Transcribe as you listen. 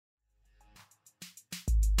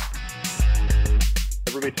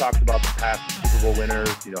everybody talks about the past Super Bowl winners.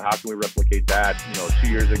 How can we replicate that? 2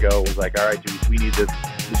 years ago, it was like, all right, dude, we need this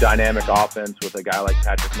dynamic offense with a guy like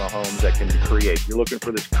Patrick Mahomes that can create. You're looking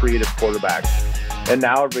for this creative quarterback. And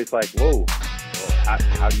now everybody's like, whoa, how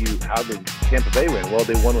did Tampa Bay win? Well,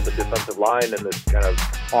 they won with a defensive line and this kind of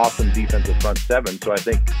awesome defensive front seven. So I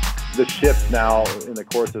think the shift now in the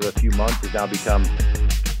course of a few months has now become,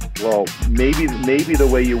 well, maybe the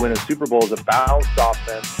way you win a Super Bowl is a balanced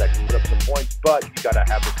offense that can put up some points, but you got to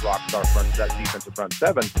have this rock star defensive front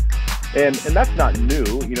seven, and that's not new,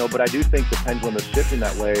 But I do think the pendulum is shifting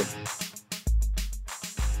that way.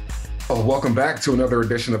 Well, welcome back to another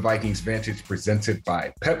edition of Vikings Vantage presented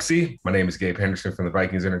by Pepsi. My name is Gabe Henderson from the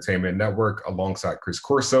Vikings Entertainment Network, alongside Chris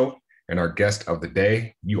Corso and our guest of the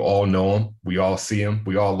day. You all know him, we all see him,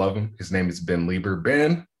 we all love him. His name is Ben Leber.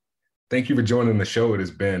 Ben, thank you for joining the show. It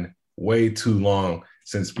has been way too long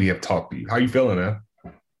since we have talked to you. How you feeling, man?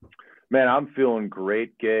 Man, I'm feeling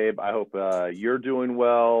great, Gabe. I hope you're doing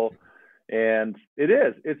well. And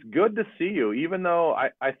it's good to see you, even though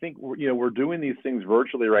I think, we're doing these things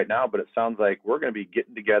virtually right now, but it sounds like we're going to be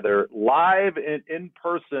getting together live in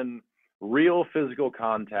person, real physical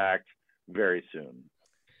contact very soon.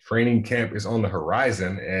 Training camp is on the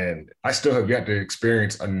horizon, and I still have yet to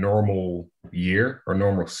experience a normal year or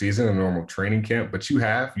normal season, a normal training camp, but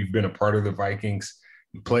you've been a part of the Vikings.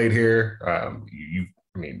 You played here.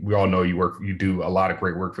 We all know you do a lot of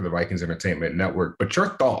great work for the Vikings Entertainment Network, but your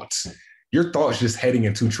thoughts just heading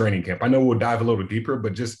into training camp. I know we'll dive a little deeper,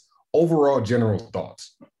 but just overall general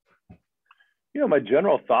thoughts. My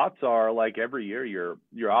general thoughts are, like every year,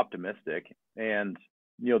 you're optimistic, and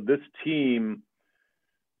this team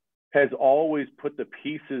has always put the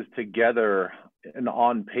pieces together and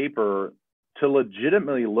on paper to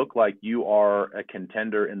legitimately look like you are a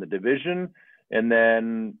contender in the division, and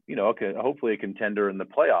then, hopefully a contender in the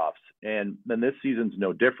playoffs. And then this season's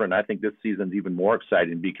no different. I think this season's even more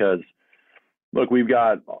exciting because, look, we've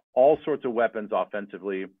got all sorts of weapons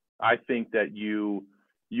offensively. I think that you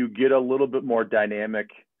get a little bit more dynamic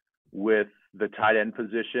with the tight end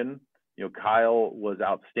position. Kyle was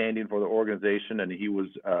outstanding for the organization, and he was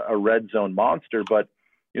a red zone monster. But,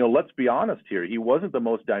 let's be honest here. He wasn't the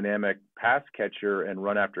most dynamic pass catcher and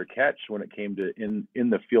run after catch when it came to in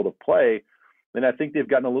the field of play. And I think they've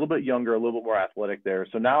gotten a little bit younger, a little bit more athletic there.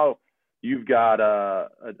 So now you've got a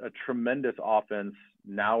tremendous offense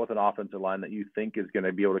now with an offensive line that you think is going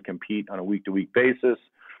to be able to compete on a week-to-week basis.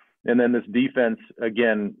 And then this defense,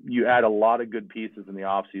 again, you add a lot of good pieces in the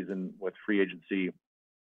offseason with free agency.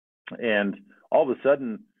 And all of a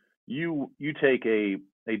sudden, you take a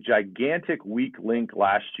gigantic weak link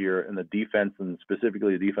last year in the defense, and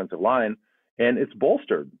specifically the defensive line, and it's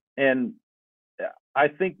bolstered. And I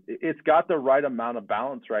think it's got the right amount of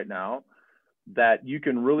balance right now that you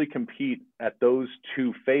can really compete at those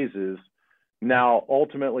two phases. Now,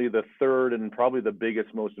 ultimately, the third and probably the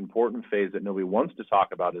biggest, most important phase that nobody wants to talk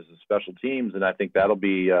about is the special teams, and I think that'll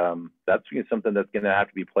be that's something that's going to have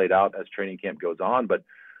to be played out as training camp goes on. But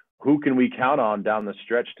who can we count on down the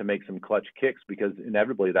stretch to make some clutch kicks? Because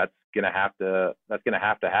inevitably that's going to have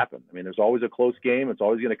to happen. I mean, there's always a close game. It's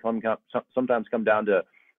always going to sometimes come down to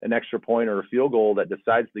an extra point or a field goal that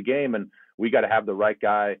decides the game, and we got to have the right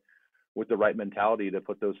guy with the right mentality to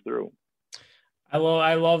put those through. I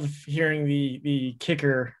love hearing the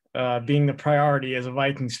kicker being the priority as a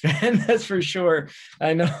Vikings fan. That's for sure.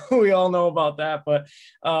 I know we all know about that, but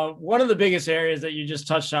one of the biggest areas that you just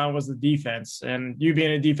touched on was the defense, and you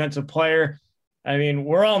being a defensive player. I mean,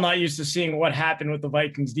 we're all not used to seeing what happened with the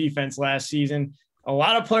Vikings defense last season. A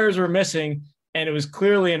lot of players were missing, and it was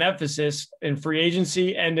clearly an emphasis in free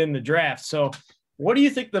agency and in the draft. So what do you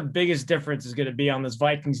think the biggest difference is going to be on this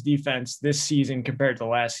Vikings defense this season compared to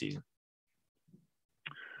last season?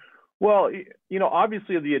 Well,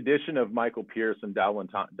 obviously the addition of Michael Pierce and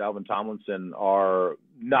Dalvin Tomlinson are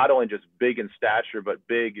not only just big in stature, but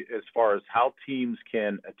big as far as how teams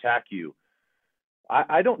can attack you.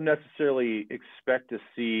 I don't necessarily expect to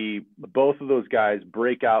see both of those guys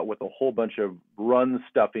break out with a whole bunch of run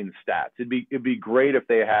stuffing stats. It'd be great if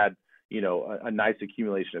they had, a nice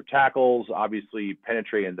accumulation of tackles, obviously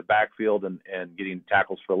penetrating the backfield and getting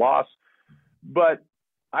tackles for loss. But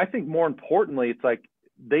I think more importantly, it's like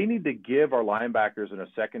they need to give our linebackers and our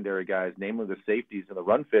secondary guys, namely the safeties and the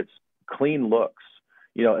run fits, clean looks.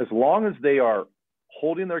 As long as they are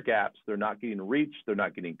holding their gaps, they're not getting reached, they're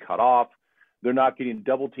not getting cut off, they're not getting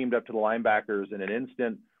double teamed up to the linebackers in an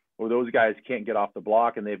instant, or those guys can't get off the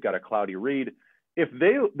block and they've got a cloudy read. If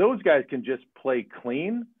those guys can just play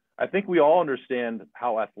clean, I think we all understand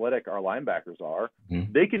how athletic our linebackers are.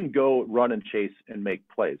 Mm-hmm. They can go run and chase and make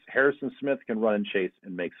plays. Harrison Smith can run and chase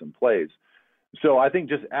and make some plays. So I think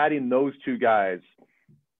just adding those two guys,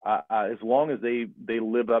 as long as they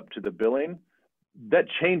live up to the billing, that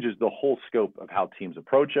changes the whole scope of how teams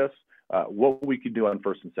approach us, what we can do on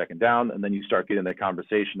first and second down. And then you start getting the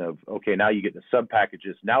conversation of, okay, now you get the sub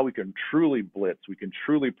packages. Now we can truly blitz. We can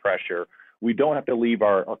truly pressure. We don't have to leave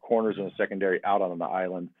our corners in the secondary out on the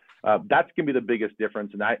island. That's going to be the biggest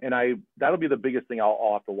difference. And that'll be the biggest thing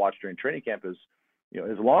I'll have to watch during training camp is,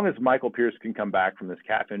 as long as Michael Pierce can come back from this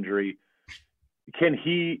calf injury, can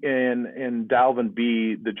he and Dalvin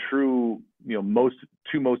be the true,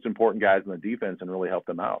 two most important guys in the defense and really help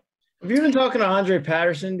them out? Have you been talking to Andre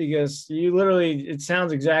Patterson? Because it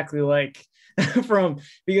sounds exactly like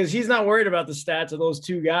because he's not worried about the stats of those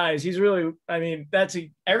two guys. He's really,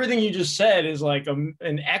 everything you just said is like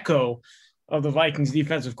an echo of the Vikings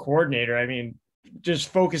defensive coordinator. I mean, just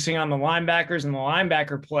focusing on the linebackers and the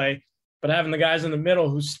linebacker play, but having the guys in the middle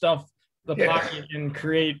who stuff the pocket and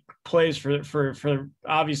create plays for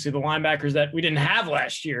obviously the linebackers that we didn't have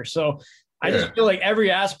last year. So I just feel like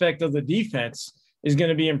every aspect of the defense is going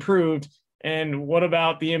to be improved. And what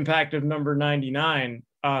about the impact of number 99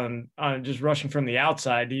 on just rushing from the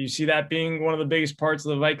outside? Do you see that being one of the biggest parts of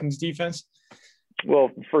the Vikings defense?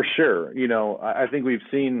 Well, for sure. I think we've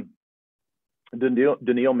seen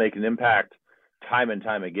Daniil make an impact time and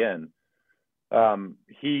time again.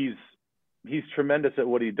 He's tremendous at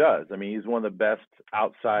what he does. I mean, he's one of the best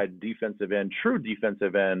outside true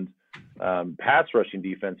defensive end, pass rushing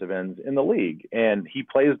defensive ends in the league. And he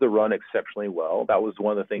plays the run exceptionally well. That was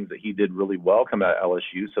one of the things that he did really well coming out of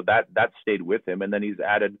LSU. So that stayed with him. And then he's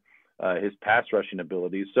added his pass rushing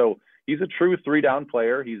abilities. So he's a true 3-down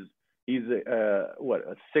player. He's a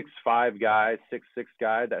 6'5" guy, 6'6"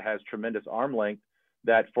 guy that has tremendous arm length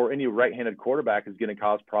that for any right-handed quarterback is going to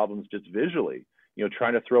cause problems just visually.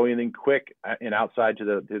 Trying to throw anything quick and outside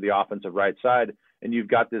to the offensive right side. And you've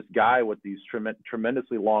got this guy with these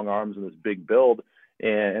tremendously long arms and this big build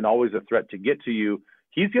and always a threat to get to you.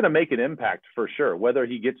 He's going to make an impact for sure, whether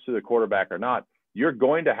he gets to the quarterback or not. You're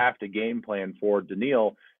going to have to game plan for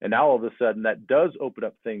Daniil. And now all of a sudden that does open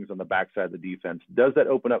up things on the backside of the defense. Does that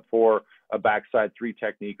open up for a backside 3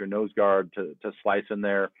 technique or nose guard to slice in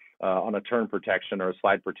there on a turn protection or a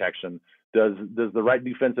slide protection? Does the right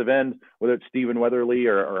defensive end, whether it's Stephen Weatherly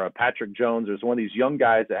or a Patrick Jones, there's one of these young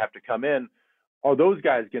guys that have to come in, are those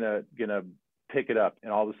guys gonna pick it up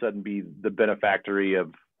and all of a sudden be the benefactory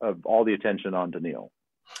of all the attention on Daniil?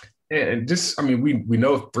 And we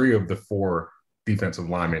know 3 of the 4 defensive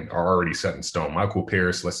linemen are already set in stone. Michael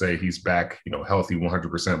Pierce, let's say he's back, healthy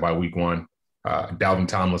 100% by week 1. Dalvin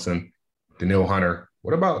Tomlinson, Daniil Hunter.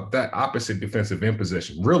 What about that opposite defensive end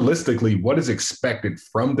position? Realistically, what is expected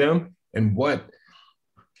from them? And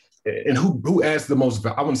who adds the most?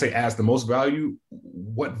 I wouldn't say adds the most value.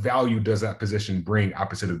 What value does that position bring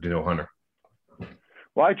opposite of Daniil Hunter?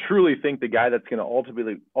 Well, I truly think the guy that's going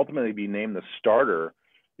to ultimately be named the starter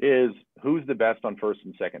is who's the best on first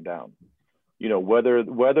and second down. Whether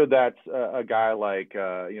that's a guy like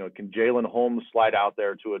can Jalen Holmes slide out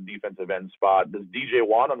there to a defensive end spot? Does DJ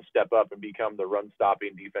Wonnum step up and become the run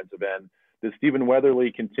stopping defensive end? Does Stephen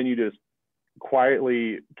Weatherly continue to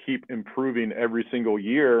quietly keep improving every single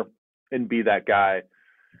year and be that guy?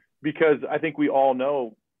 Because I think we all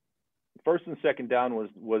know first and second down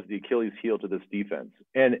was the Achilles heel to this defense.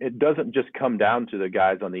 And it doesn't just come down to the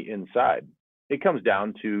guys on the inside. It comes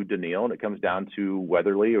down to Daniil and it comes down to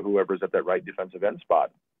Weatherly or whoever's at that right defensive end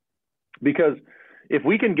spot. Because if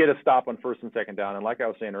we can get a stop on first and second down, and like I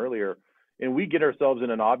was saying earlier, and we get ourselves in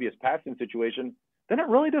an obvious passing situation, then it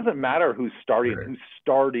really doesn't matter who's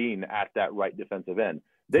starting at that right defensive end.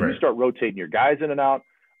 Then you start rotating your guys in and out.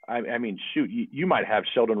 I mean, shoot, you might have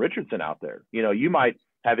Sheldon Richardson out there. You might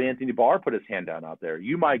have Anthony Barr put his hand down out there.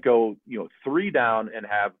 You might go, 3 down and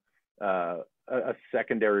have a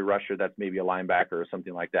secondary rusher that's maybe a linebacker or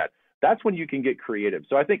something like that. That's when you can get creative.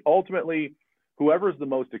 So I think ultimately whoever's the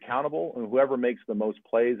most accountable and whoever makes the most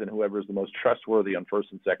plays and whoever's the most trustworthy on first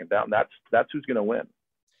and second down, that's who's going to win.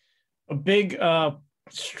 A big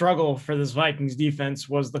struggle for this Vikings defense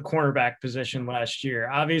was the cornerback position last year.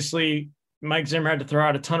 Obviously, Mike Zimmer had to throw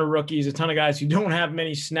out a ton of rookies, a ton of guys who don't have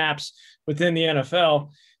many snaps within the NFL.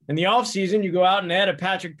 In the offseason, you go out and add a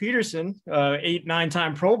Patrick Peterson,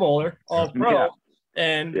 8-9-time Pro Bowler, All-Pro. Yeah.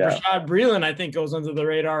 And Rashad Breeland, I think, goes under the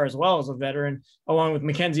radar as well as a veteran, along with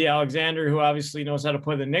Mackenzie Alexander, who obviously knows how to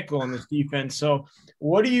play the nickel in this defense. So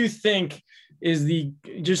what do you think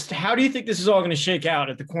how do you think this is all going to shake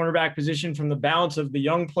out at the cornerback position, from the balance of the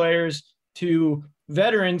young players to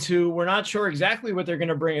veterans who we're not sure exactly what they're going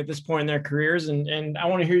to bring at this point in their careers? And I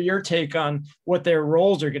want to hear your take on what their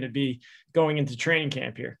roles are going to be going into training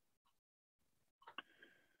camp here.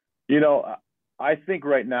 I think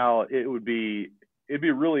right now it'd be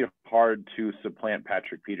really hard to supplant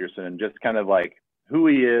Patrick Peterson and just kind of like who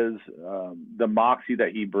he is, the moxie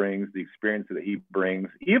that he brings, the experience that he brings.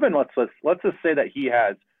 Even let's just say that he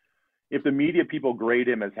has, if the media people grade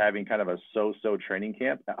him as having kind of a so-so training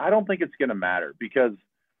camp, I don't think it's going to matter because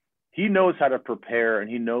he knows how to prepare and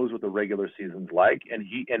he knows what the regular season's like,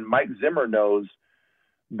 and Mike Zimmer knows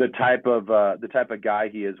the type of guy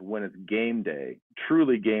he is when it's game day,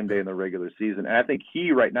 truly game day in the regular season. And I think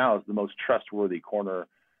he right now is the most trustworthy corner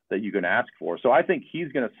that you can ask for. So I think he's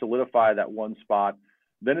going to solidify that one spot.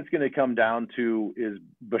 Then it's going to come down to is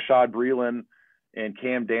Bashaud Breeland and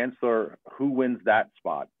Cam Dantzler, who wins that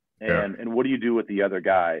spot, and what do you do with the other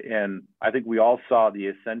guy? And I think we all saw the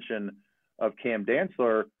ascension of Cam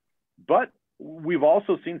Dantzler, but we've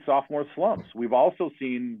also seen sophomore slumps. We've also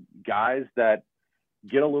seen guys that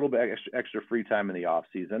get a little bit extra free time in the off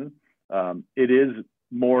season. It is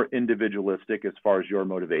more individualistic as far as your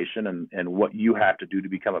motivation and what you have to do to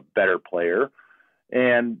become a better player.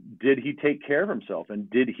 And did he take care of himself? And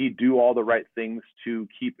did he do all the right things to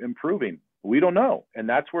keep improving? We don't know. And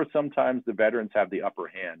that's where sometimes the veterans have the upper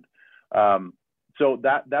hand. So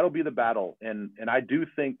that'll be the battle. And I do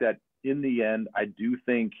think that in the end, I do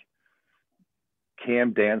think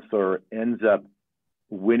Cam Dantzler ends up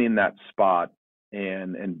winning that spot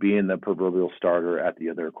and being the proverbial starter at the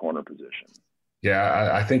other corner position. Yeah,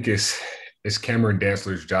 I think it's Cameron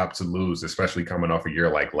Dantzler's job to lose, especially coming off a year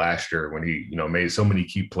like last year when he, made so many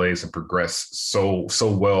key plays and progressed so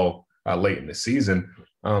well late in the season.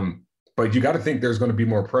 But you got to think there's going to be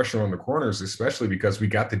more pressure on the corners, especially because we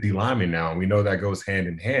got the D lineman now, and we know that goes hand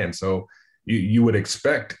in hand. So you would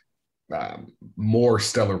expect more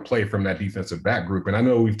stellar play from that defensive back group. And I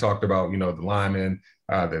know we've talked about, the linemen,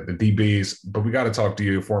 the DBs, but we got to talk to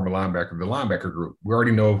your former linebacker, the linebacker group. We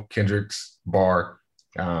already know Kendricks, Barr,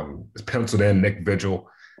 penciled in, Nick Vigil.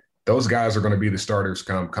 Those guys are going to be the starters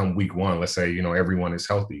come week one. Let's say, everyone is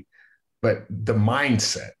healthy. But the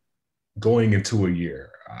mindset going into a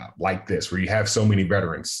year like this, where you have so many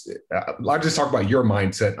veterans, I'll just talk about your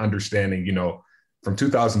mindset, understanding, from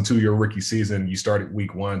 2002, your rookie season, you started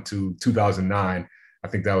week one to 2009. I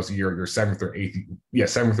think that was your seventh or eighth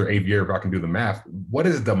year, if I can do the math. What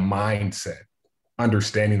is the mindset,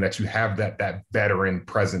 understanding that you have that veteran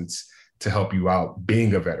presence to help you out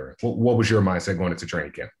being a veteran? What was your mindset going into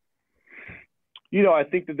training camp? I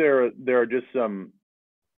think that there are just some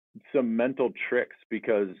mental tricks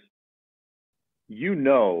because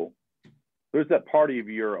there's that part of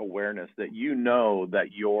your awareness that that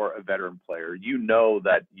you're a veteran player.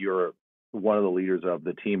 That you're one of the leaders of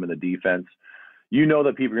the team and the defense.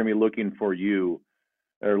 That people are going to be looking for you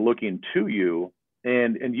or looking to you.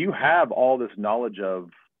 And you have all this knowledge of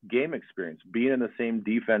game experience, being in the same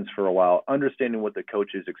defense for a while, understanding what the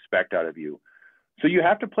coaches expect out of you. So you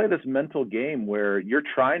have to play this mental game where you're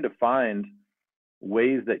trying to find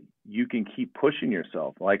ways that you can keep pushing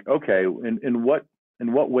yourself. Like, okay, in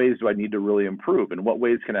what ways do I need to really improve? In what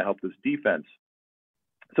ways can I help this defense?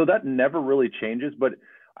 So that never really changes, but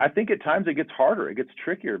I think at times it gets harder. It gets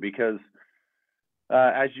trickier because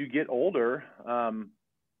as you get older,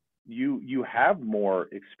 you have more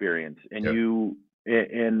experience, and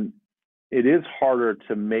and it is harder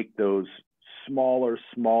to make those smaller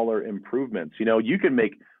improvements. You can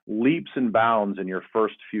make leaps and bounds in your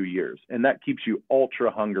first few years, and that keeps you ultra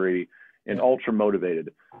hungry and ultra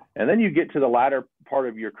motivated. And then you get to the latter part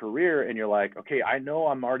of your career and you're like, okay, I know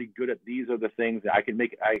I'm already good at these other things. I can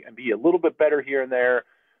be a little bit better here and there,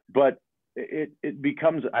 but it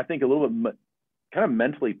becomes, I think, a little bit kind of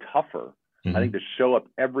mentally tougher. Mm-hmm. I think to show up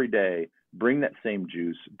every day, bring that same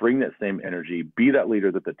juice, bring that same energy, be that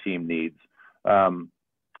leader that the team needs.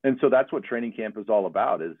 And so that's what training camp is all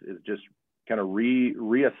about, is just kind of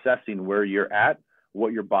reassessing where you're at,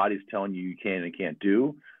 what your body's telling you can and can't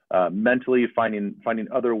do, mentally finding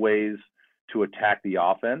other ways to attack the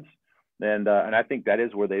offense. And I think that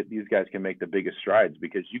is where these guys can make the biggest strides,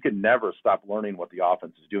 because you can never stop learning what the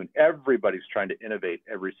offense is doing. Everybody's trying to innovate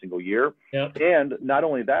every single year. Yep. And not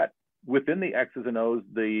only that, within the X's and O's,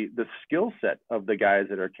 the skill set of the guys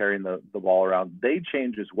that are carrying the ball around, they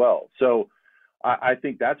change as well. So I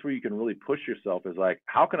think that's where you can really push yourself, is like,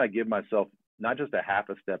 how can I give myself not just a half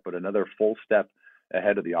a step, but another full step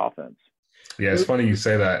ahead of the offense? Yeah, it's funny you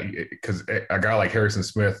say that, because a guy like Harrison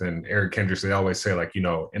Smith and Eric Kendricks, they always say, like, in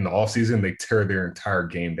the offseason, they tear their entire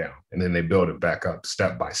game down and then they build it back up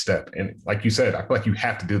step by step. And like you said, I feel like you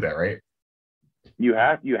have to do that, right? You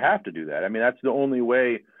have to do that. I mean, that's the only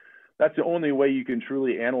way you can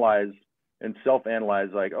truly analyze and self-analyze,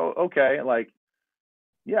 like, oh, okay, like,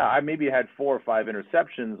 yeah, I maybe had 4 or 5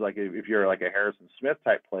 interceptions, like if you're like a Harrison Smith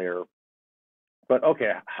type player, but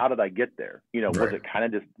okay, how did I get there? Was it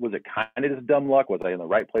kind of just dumb luck? Was I in the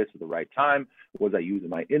right place at the right time? Was I using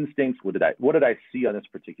my instincts? What did I see on this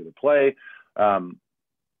particular play?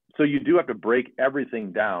 So you do have to break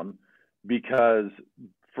everything down, because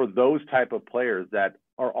for those type of players that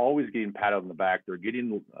are always getting patted on the back, they're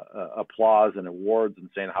getting applause and awards and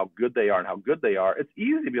saying how good they are and how good they are. It's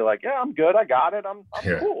easy to be like, yeah, I'm good. I got it. I'm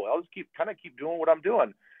cool. I'll just keep doing what I'm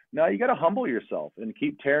doing. Now you got to humble yourself and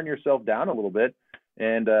keep tearing yourself down a little bit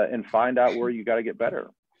and find out where you got to get better.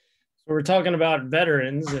 So we're talking about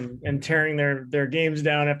veterans and tearing their games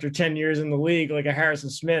down after 10 years in the league, like a Harrison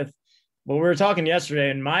Smith. But we were talking yesterday,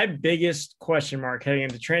 and my biggest question mark heading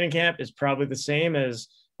into training camp is probably the same as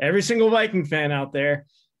every single Viking fan out there: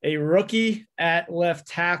 a rookie at left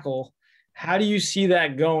tackle. How do you see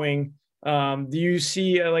that going? Do you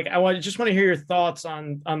see just want to hear your thoughts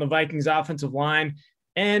on the Vikings offensive line?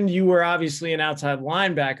 And you were obviously an outside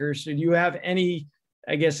linebacker, so do you have any,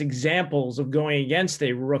 I guess, examples of going against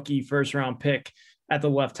a rookie first-round pick at the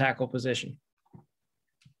left tackle position?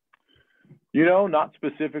 Not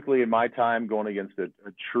specifically in my time going against a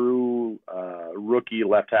true rookie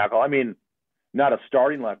left tackle. I mean, not a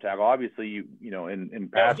starting left tackle. Obviously, in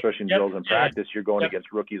pass rushing drills and practice, you're going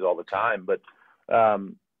against rookies all the time. But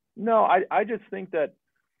no, I just think that,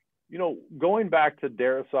 going back to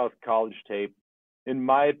Darrisaw's college tape, in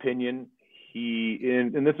my opinion,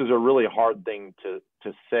 and this is a really hard thing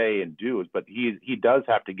to say and do, but he does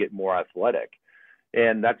have to get more athletic.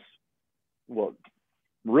 And that's,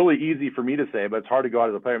 really easy for me to say, but it's hard to go out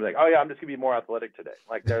as a player and be like, oh yeah, I'm just gonna be more athletic today.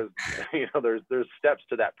 Like there's steps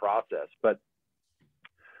to that process. But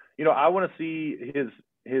I want to see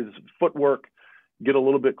his footwork get a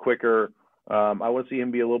little bit quicker. I want to see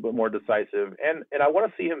him be a little bit more decisive, and I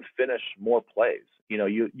want to see him finish more plays.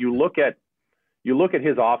 You look at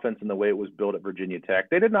his offense and the way it was built at Virginia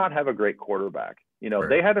Tech. They did not have a great quarterback. Right.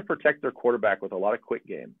 They had to protect their quarterback with a lot of quick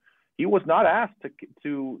game. He was not asked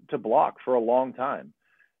to block for a long time.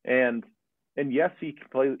 And yes, he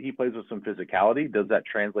plays with some physicality. Does that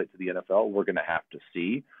translate to the NFL? We're going to have to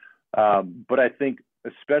see. But I think,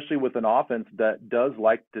 especially with an offense that does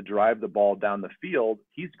like to drive the ball down the field,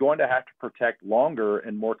 he's going to have to protect longer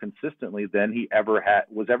and more consistently than he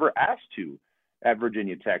was ever asked to at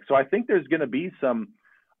Virginia Tech. So I think there's going to be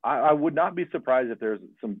I would not be surprised if there's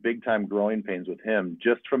some big time growing pains with him,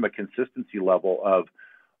 just from a consistency level of,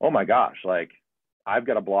 oh my gosh, like I've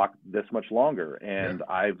got to block this much longer, and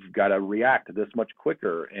I've got to react this much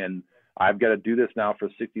quicker, and I've got to do this now for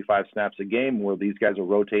 65 snaps a game where these guys are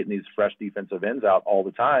rotating these fresh defensive ends out all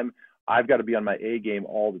the time. I've got to be on my A game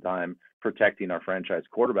all the time, protecting our franchise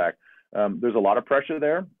quarterback. There's a lot of pressure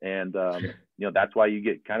there, and that's why you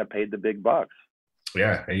get kind of paid the big bucks.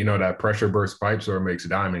 Yeah, and that pressure bursts pipes or makes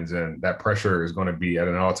diamonds, and that pressure is going to be at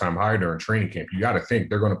an all-time high during training camp. You got to think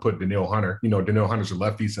they're going to put Danielle Hunter. Danielle Hunter's a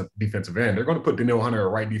left defensive end. They're going to put Danielle Hunter a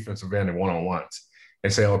right defensive end in one-on-ones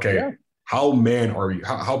and say, okay, how man are you?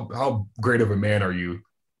 How great of a man are you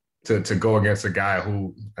to go against a guy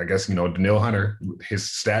who, I guess, Danielle Hunter, his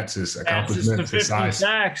stats, his accomplishments, his size,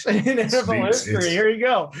 sacks in NFL history. Here you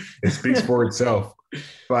go. It speaks for itself.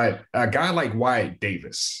 But a guy like Wyatt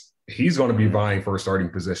Davis, he's going to be vying for a starting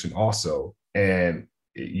position also. And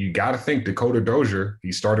you got to think Dakota Dozier,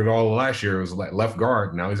 he started all last year, was left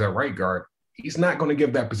guard. Now he's at right guard. He's not going to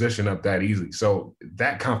give that position up that easily. So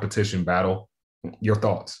that competition battle, your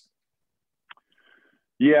thoughts?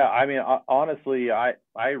 Yeah, I mean, honestly, I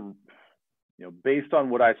based on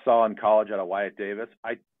what I saw in college out of Wyatt Davis,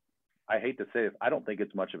 I hate to say this, I don't think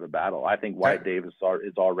it's much of a battle. I think Wyatt Davis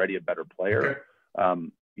is already a better player. Okay.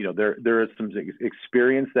 There is some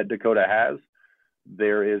experience that Dakota has.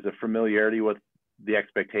 There is a familiarity with the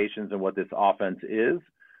expectations and what this offense is.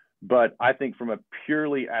 But I think from a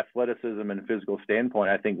purely athleticism and physical standpoint,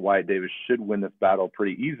 I think Wyatt Davis should win this battle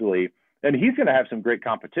pretty easily. And he's going to have some great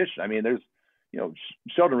competition. I mean,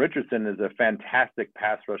 Sheldon Richardson is a fantastic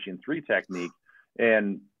pass rushing 3 technique.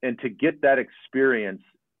 And to get that experience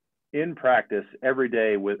in practice every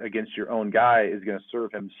day against your own guy is going to serve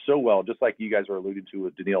him so well, just like you guys were alluding to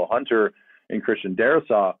with Danielle Hunter and Christian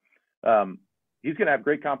Darrisaw. He's going to have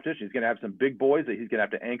great competition. He's going to have some big boys that he's going to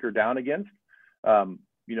have to anchor down against. I'm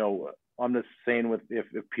just saying if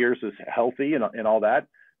Pierce is healthy and all that,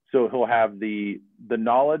 so he'll have the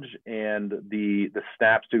knowledge and the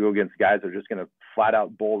snaps to go against guys that are just going to flat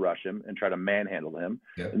out bull rush him and try to manhandle him.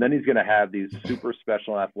 Yep. And then he's going to have these super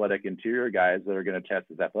special athletic interior guys that are going to test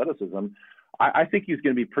his athleticism. I think he's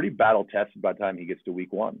going to be pretty battle tested by the time he gets to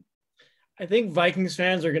week 1. I think Vikings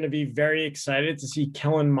fans are going to be very excited to see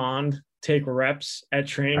Kellen Mond take reps at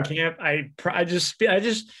training camp. I just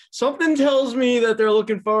something tells me that they're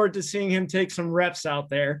looking forward to seeing him take some reps out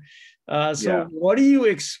there. What do you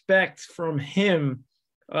expect from him,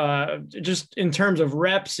 just in terms of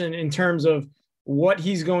reps and in terms of what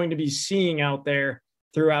he's going to be seeing out there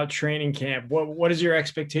throughout training camp? What is your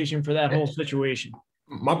expectation for that whole situation?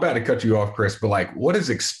 My bad to cut you off, Chris, but like, what is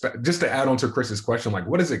just to add on to Chris's question, like,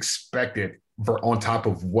 what is expected for on top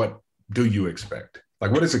of what do you expect?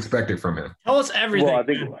 Like, what is expected from him? Tell us everything. Well,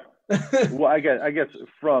 I think, I guess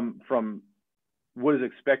from what is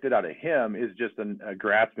expected out of him is just a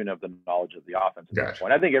grasping of the knowledge of the offense at this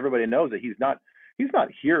point. I think everybody knows that he's not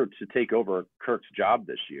here to take over Kirk's job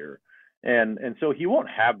this year. And so he won't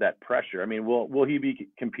have that pressure. I mean, will he be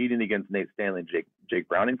competing against Nate Stanley and Jake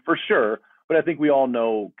Browning? For sure. But I think we all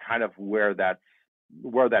know kind of where that's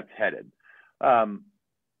headed.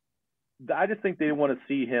 I just think they want to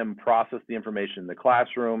see him process the information in the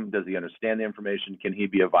classroom. Does he understand the information? Can he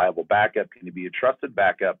be a viable backup? Can he be a trusted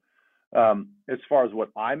backup? As far as what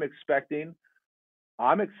I'm expecting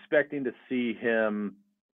to see him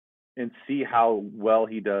and see how well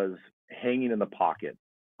he does hanging in the pocket.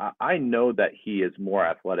 I know that he is more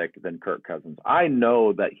athletic than Kirk Cousins. I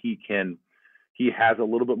know that he has a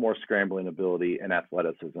little bit more scrambling ability and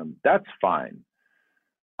athleticism. That's fine.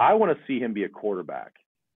 I want to see him be a quarterback.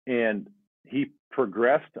 And he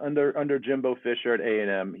progressed under Jimbo Fisher at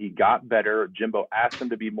A&M. He got better. Jimbo asked him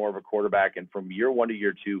to be more of a quarterback. And from year 1 to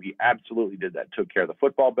year 2, he absolutely did that. Took care of the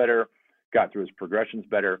football better, got through his progressions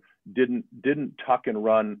better, didn't tuck and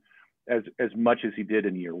run as much as he did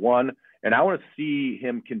in year 1. And I want to see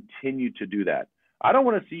him continue to do that. I don't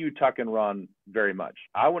want to see you tuck and run very much.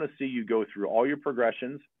 I want to see you go through all your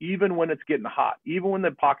progressions, even when it's getting hot, even when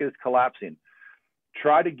the pocket is collapsing.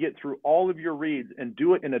 Try to get through all of your reads and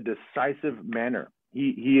do it in a decisive manner.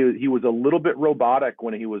 He was a little bit robotic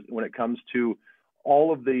when it comes to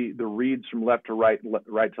all of the reads from left to right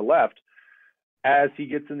to left. As he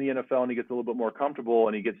gets in the NFL and he gets a little bit more comfortable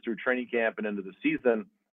and he gets through training camp and into the season,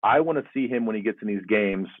 I want to see him when he gets in these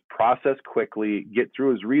games process quickly, get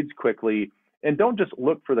through his reads quickly, and don't just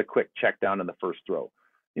look for the quick check down in the first throw.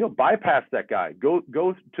 Bypass that guy. Go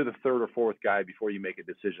to the third or fourth guy before you make a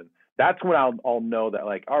decision. That's when I'll know that,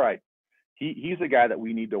 like, all right, he's a guy that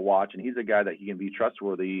we need to watch, and he's a guy that he can be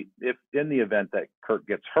trustworthy if in the event that Kirk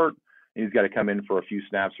gets hurt and he's got to come in for a few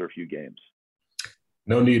snaps or a few games.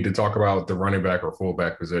 No need to talk about the running back or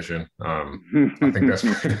fullback position. I think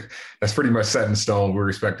that's pretty much set in stone. We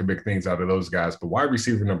expect big things out of those guys. But wide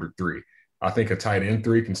receiver number 3, I think a tight end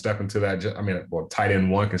 3 can step into that. Tight end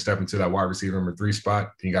 1 can step into that wide receiver number 3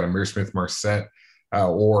 spot. You got Amir Smith-Marset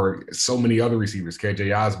or so many other receivers,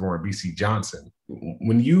 KJ Osborne, BC Johnson.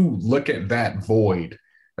 When you look at that void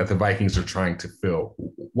that the Vikings are trying to fill,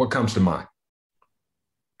 what comes to mind?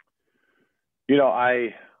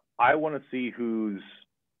 I want to see who's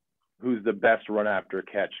the best run after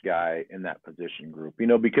catch guy in that position group,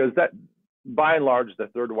 because that by and large, the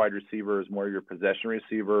third wide receiver is more your possession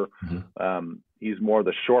receiver. Mm-hmm. He's more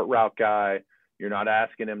the short route guy. You're not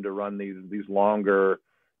asking him to run these longer,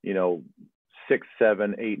 6,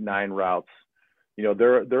 7, 8, 9 routes.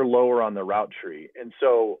 They're lower on the route tree. And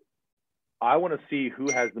so I want to see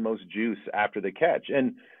who has the most juice after the catch.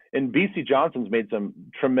 And BC Johnson's made some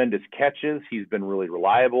tremendous catches. He's been really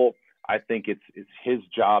reliable. I think it's his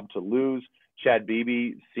job to lose. Chad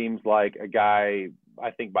Beebe seems like a guy,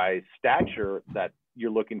 I think by stature, that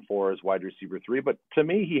you're looking for as wide receiver 3. But to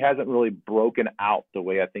me, he hasn't really broken out the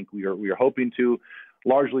way I think we are hoping to,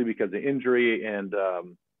 largely because of injury. And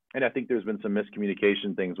I think there's been some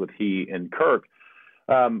miscommunication things with he and Kirk.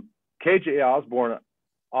 KJ Osborne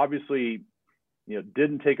obviously,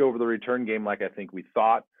 didn't take over the return game like I think we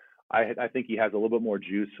thought. I think he has a little bit more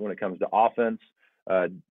juice when it comes to offense.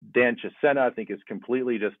 Dan Chisena, I think, is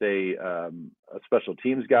completely just a special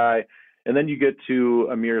teams guy. And then you get to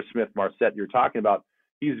Amir Smith-Marset you're talking about.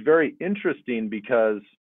 He's very interesting because,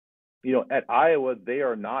 at Iowa, they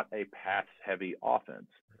are not a pass-heavy offense.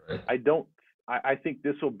 Right. I think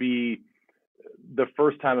this will be the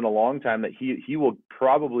first time in a long time that he will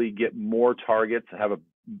probably get more targets, have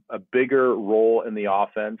a bigger role in the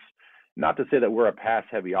offense. Not to say that we're a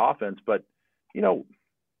pass-heavy offense, but,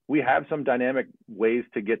 we have some dynamic ways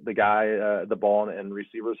to get the guy the ball in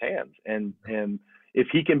receivers' hands. And if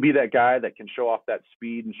he can be that guy that can show off that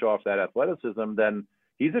speed and show off that athleticism, then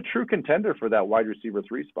he's a true contender for that wide receiver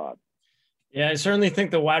 3 spot. Yeah, I certainly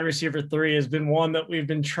think the wide receiver 3 has been one that we've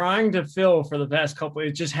been trying to fill for the past couple.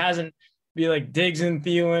 It just hasn't be like Diggs and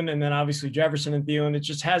Thielen, and then obviously Jefferson and Thielen. It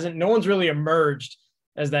just hasn't – no one's really emerged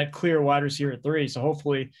as that clear wide receiver 3. So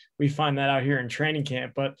hopefully we find that out here in training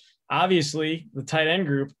camp. But obviously the tight end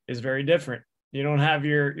group is very different. You don't have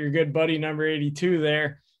your good buddy number 82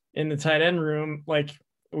 there in the tight end room like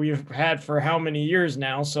we've had for how many years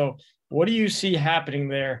now. So what do you see happening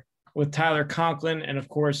there with Tyler Conklin and, of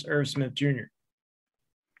course, Irv Smith Jr.?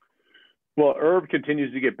 Well, Irv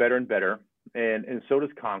continues to get better and better, and so does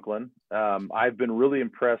Conklin. I've been really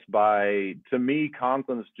impressed by, to me,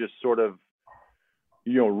 Conklin's just sort of,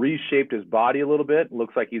 reshaped his body a little bit.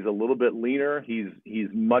 Looks like he's a little bit leaner. He's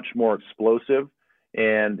much more explosive,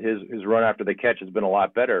 and his run after the catch has been a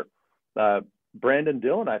lot better. Brandon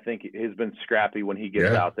Dillon, I think, has been scrappy when he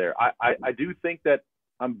gets out there. I do think that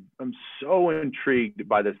I'm so intrigued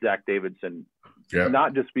by this Zach Davidson,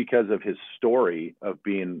 not just because of his story of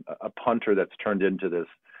being a punter that's turned into this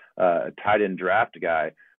tight end draft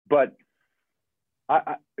guy, but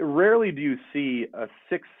I rarely do you see a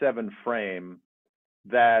 6'7" frame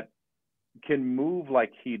that can move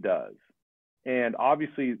like he does. And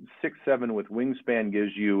obviously 6'7" with wingspan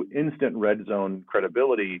gives you instant red zone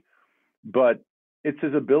credibility, but it's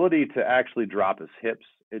his ability to actually drop his hips.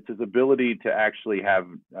 It's his ability to actually have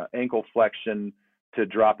ankle flexion, to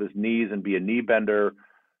drop his knees and be a knee bender.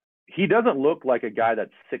 He doesn't look like a guy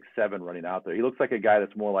that's 6'7" running out there. He looks like a guy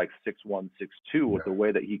that's more like 6'1", 6'2", with the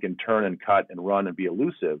way that he can turn and cut and run and be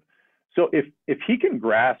elusive. So if he can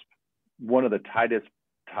grasp one of the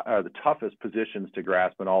toughest positions to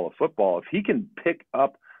grasp in all of football, if he can pick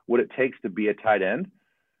up what it takes to be a tight end,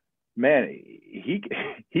 man, he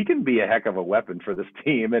can be a heck of a weapon for this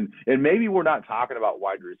team. And maybe we're not talking about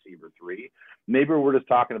wide receiver 3. Maybe we're just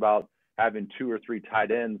talking about having 2 or 3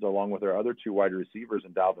 tight ends along with our other 2 wide receivers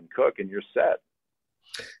and Dalvin Cook, and you're set.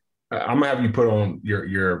 I'm gonna have you put on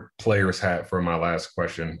your player's hat for my last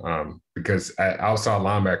question, because at outside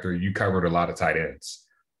linebacker, you covered a lot of tight ends.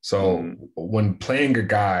 So when playing a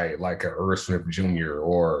guy like a Irv Smith Jr.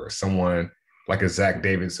 or someone like a Zach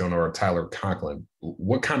Davidson or a Tyler Conklin,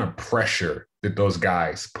 what kind of pressure did those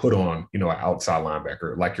guys put on, an outside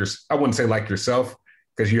linebacker? I wouldn't say like yourself,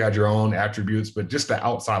 because you had your own attributes, but just the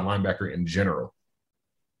outside linebacker in general.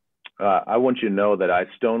 I want you to know that I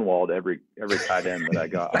stonewalled every tight end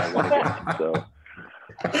that I went against. So,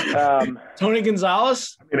 Tony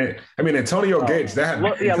Gonzalez. I mean Antonio Gates.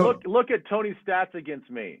 Look at Tony's stats against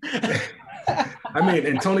me. I mean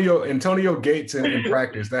Antonio Gates in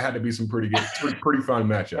practice. That had to be some pretty fun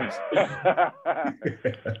matchups.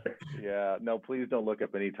 Yeah, no, please don't look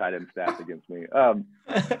up any tight end stats against me.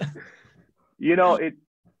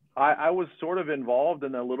 I was sort of involved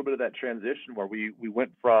in a little bit of that transition where we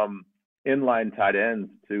went from inline tight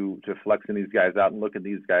ends to flexing these guys out and looking at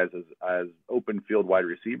these guys as open field wide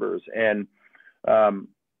receivers. And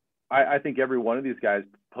I think every one of these guys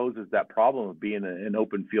poses that problem of being an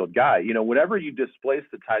open field guy. Whenever you displace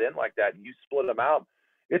the tight end like that and you split them out,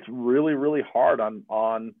 it's really, really hard on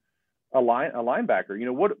a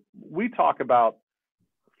linebacker. What we talk about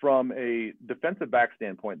from a defensive back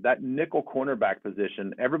standpoint, that nickel cornerback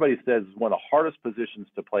position, everybody says is one of the hardest positions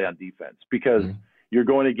to play on defense, because you're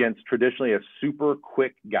going against traditionally a super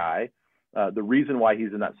quick guy. The reason why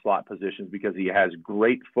he's in that slot position is because he has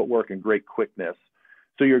great footwork and great quickness.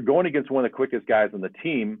 So you're going against one of the quickest guys on the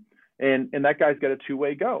team, and that guy's got a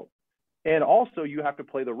two-way go. And also you have to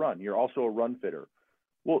play the run. You're also a run fitter.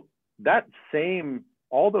 Well,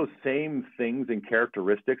 all those same things and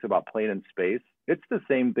characteristics about playing in space, it's the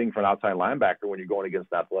same thing for an outside linebacker when you're going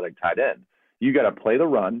against an athletic tight end. You got to play the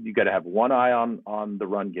run. You got to have one eye on the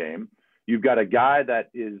run game. You've got a guy that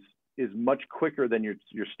is much quicker than your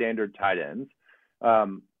standard tight ends.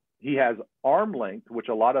 He has arm length, which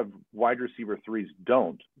a lot of wide receiver 3s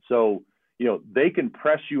don't. So, they can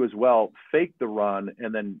press you as well, fake the run,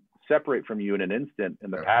 and then separate from you in an instant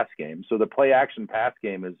in the pass game. So the play action pass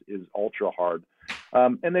game is ultra hard.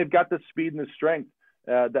 And they've got the speed and the strength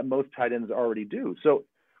that most tight ends already do. So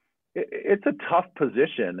it's a tough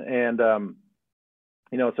position. And,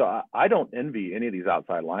 so I don't envy any of these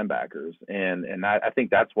outside linebackers. And I think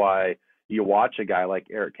that's why you watch a guy like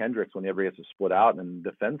Eric Kendricks whenever he has to split out and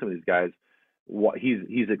defend some of these guys.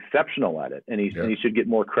 He's exceptional at it, and he should get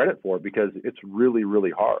more credit for it, because it's really,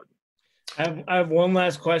 really hard. I have one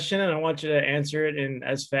last question, and I want you to answer it in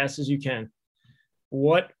as fast as you can.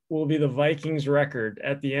 What will be the Vikings record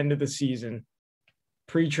at the end of the season?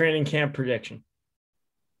 Pre-training camp prediction.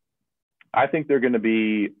 I think they're going to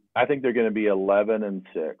be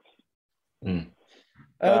 11-6.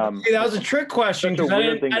 That was a trick question, because I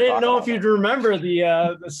didn't know if you'd remember the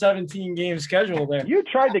 17-game schedule there. You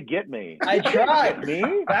tried to get me. I tried.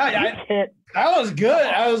 Me? That was good.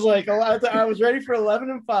 I was like, I was ready for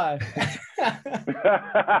 11-5.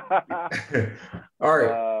 All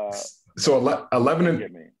right. So 11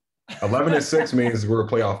 and 11-6 means we're a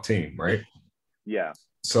playoff team, right? Yeah.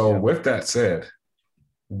 So with that said,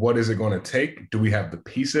 what is it going to take? Do we have the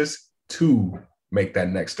pieces to make that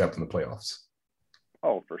next step in the playoffs?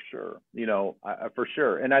 Oh, for sure. For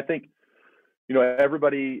sure. And I think,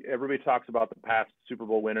 everybody talks about the past Super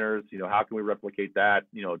Bowl winners. How can we replicate that?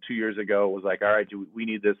 2 years ago it was like, all right, we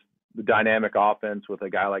need the dynamic offense with a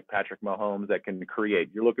guy like Patrick Mahomes that can create.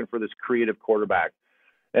 You're looking for this creative quarterback.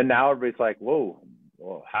 And now everybody's like, whoa,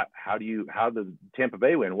 well, how did Tampa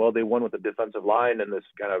Bay win? Well, they won with a defensive line and this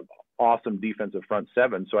kind of awesome defensive front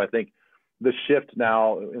seven. So I think the shift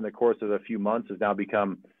now in the course of a few months has now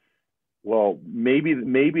become, well, maybe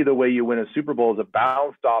the way you win a Super Bowl is a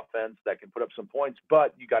balanced offense that can put up some points,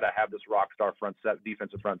 but you got to have this rock star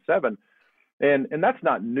defensive front seven. And that's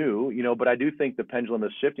not new, but I do think the pendulum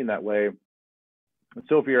is shifting that way.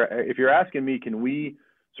 So if you're asking me, can we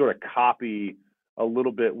sort of copy a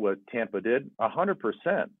little bit what Tampa did?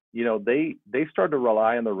 100%. They started to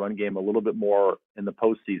rely on the run game a little bit more in the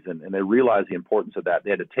postseason, and they realized the importance of that.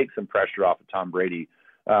 They had to take some pressure off of Tom Brady.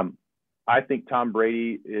 I think Tom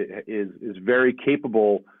Brady is very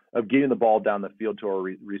capable of getting the ball down the field to our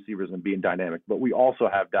receivers and being dynamic. But we also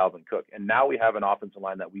have Dalvin Cook. And now we have an offensive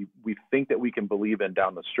line that we think that we can believe in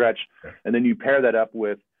down the stretch. And then you pair that up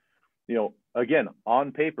with, again,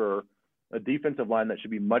 on paper, a defensive line that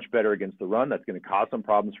should be much better against the run. That's going to cause some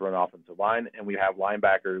problems for an offensive line. And we have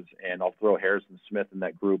linebackers, and I'll throw Harrison Smith in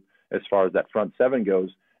that group as far as that front seven goes,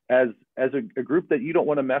 as a group that you don't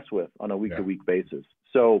want to mess with on a week-to-week basis.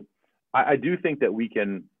 So I do think that we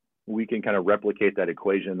can kind of replicate that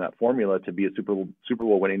equation, that formula, to be a Super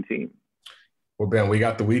Bowl winning team. Well, Ben, we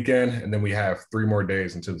got the weekend, and then we have 3 more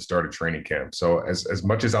days until the start of training camp. So as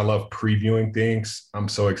much as I love previewing things, I'm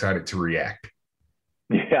so excited to react.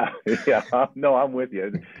 Yeah. No, I'm with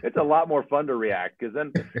you. It's a lot more fun to react, because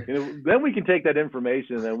then we can take that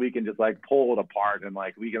information and then we can just pull it apart, and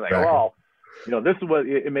we can well, this is what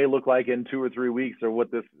it may look like in 2 or 3 weeks, or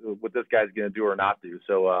what this guy's going to do or not do.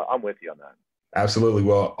 So I'm with you on that. Absolutely.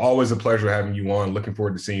 Well, always a pleasure having you on. Looking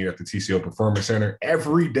forward to seeing you at the TCO Performance Center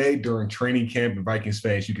every day during training camp. And Vikings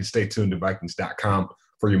fans, you can stay tuned to Vikings.com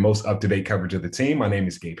for your most up-to-date coverage of the team. My name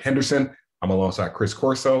is Gabe Henderson. I'm alongside Chris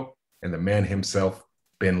Corso and the man himself,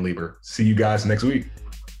 Ben Leber. See you guys next week.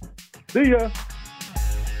 See ya.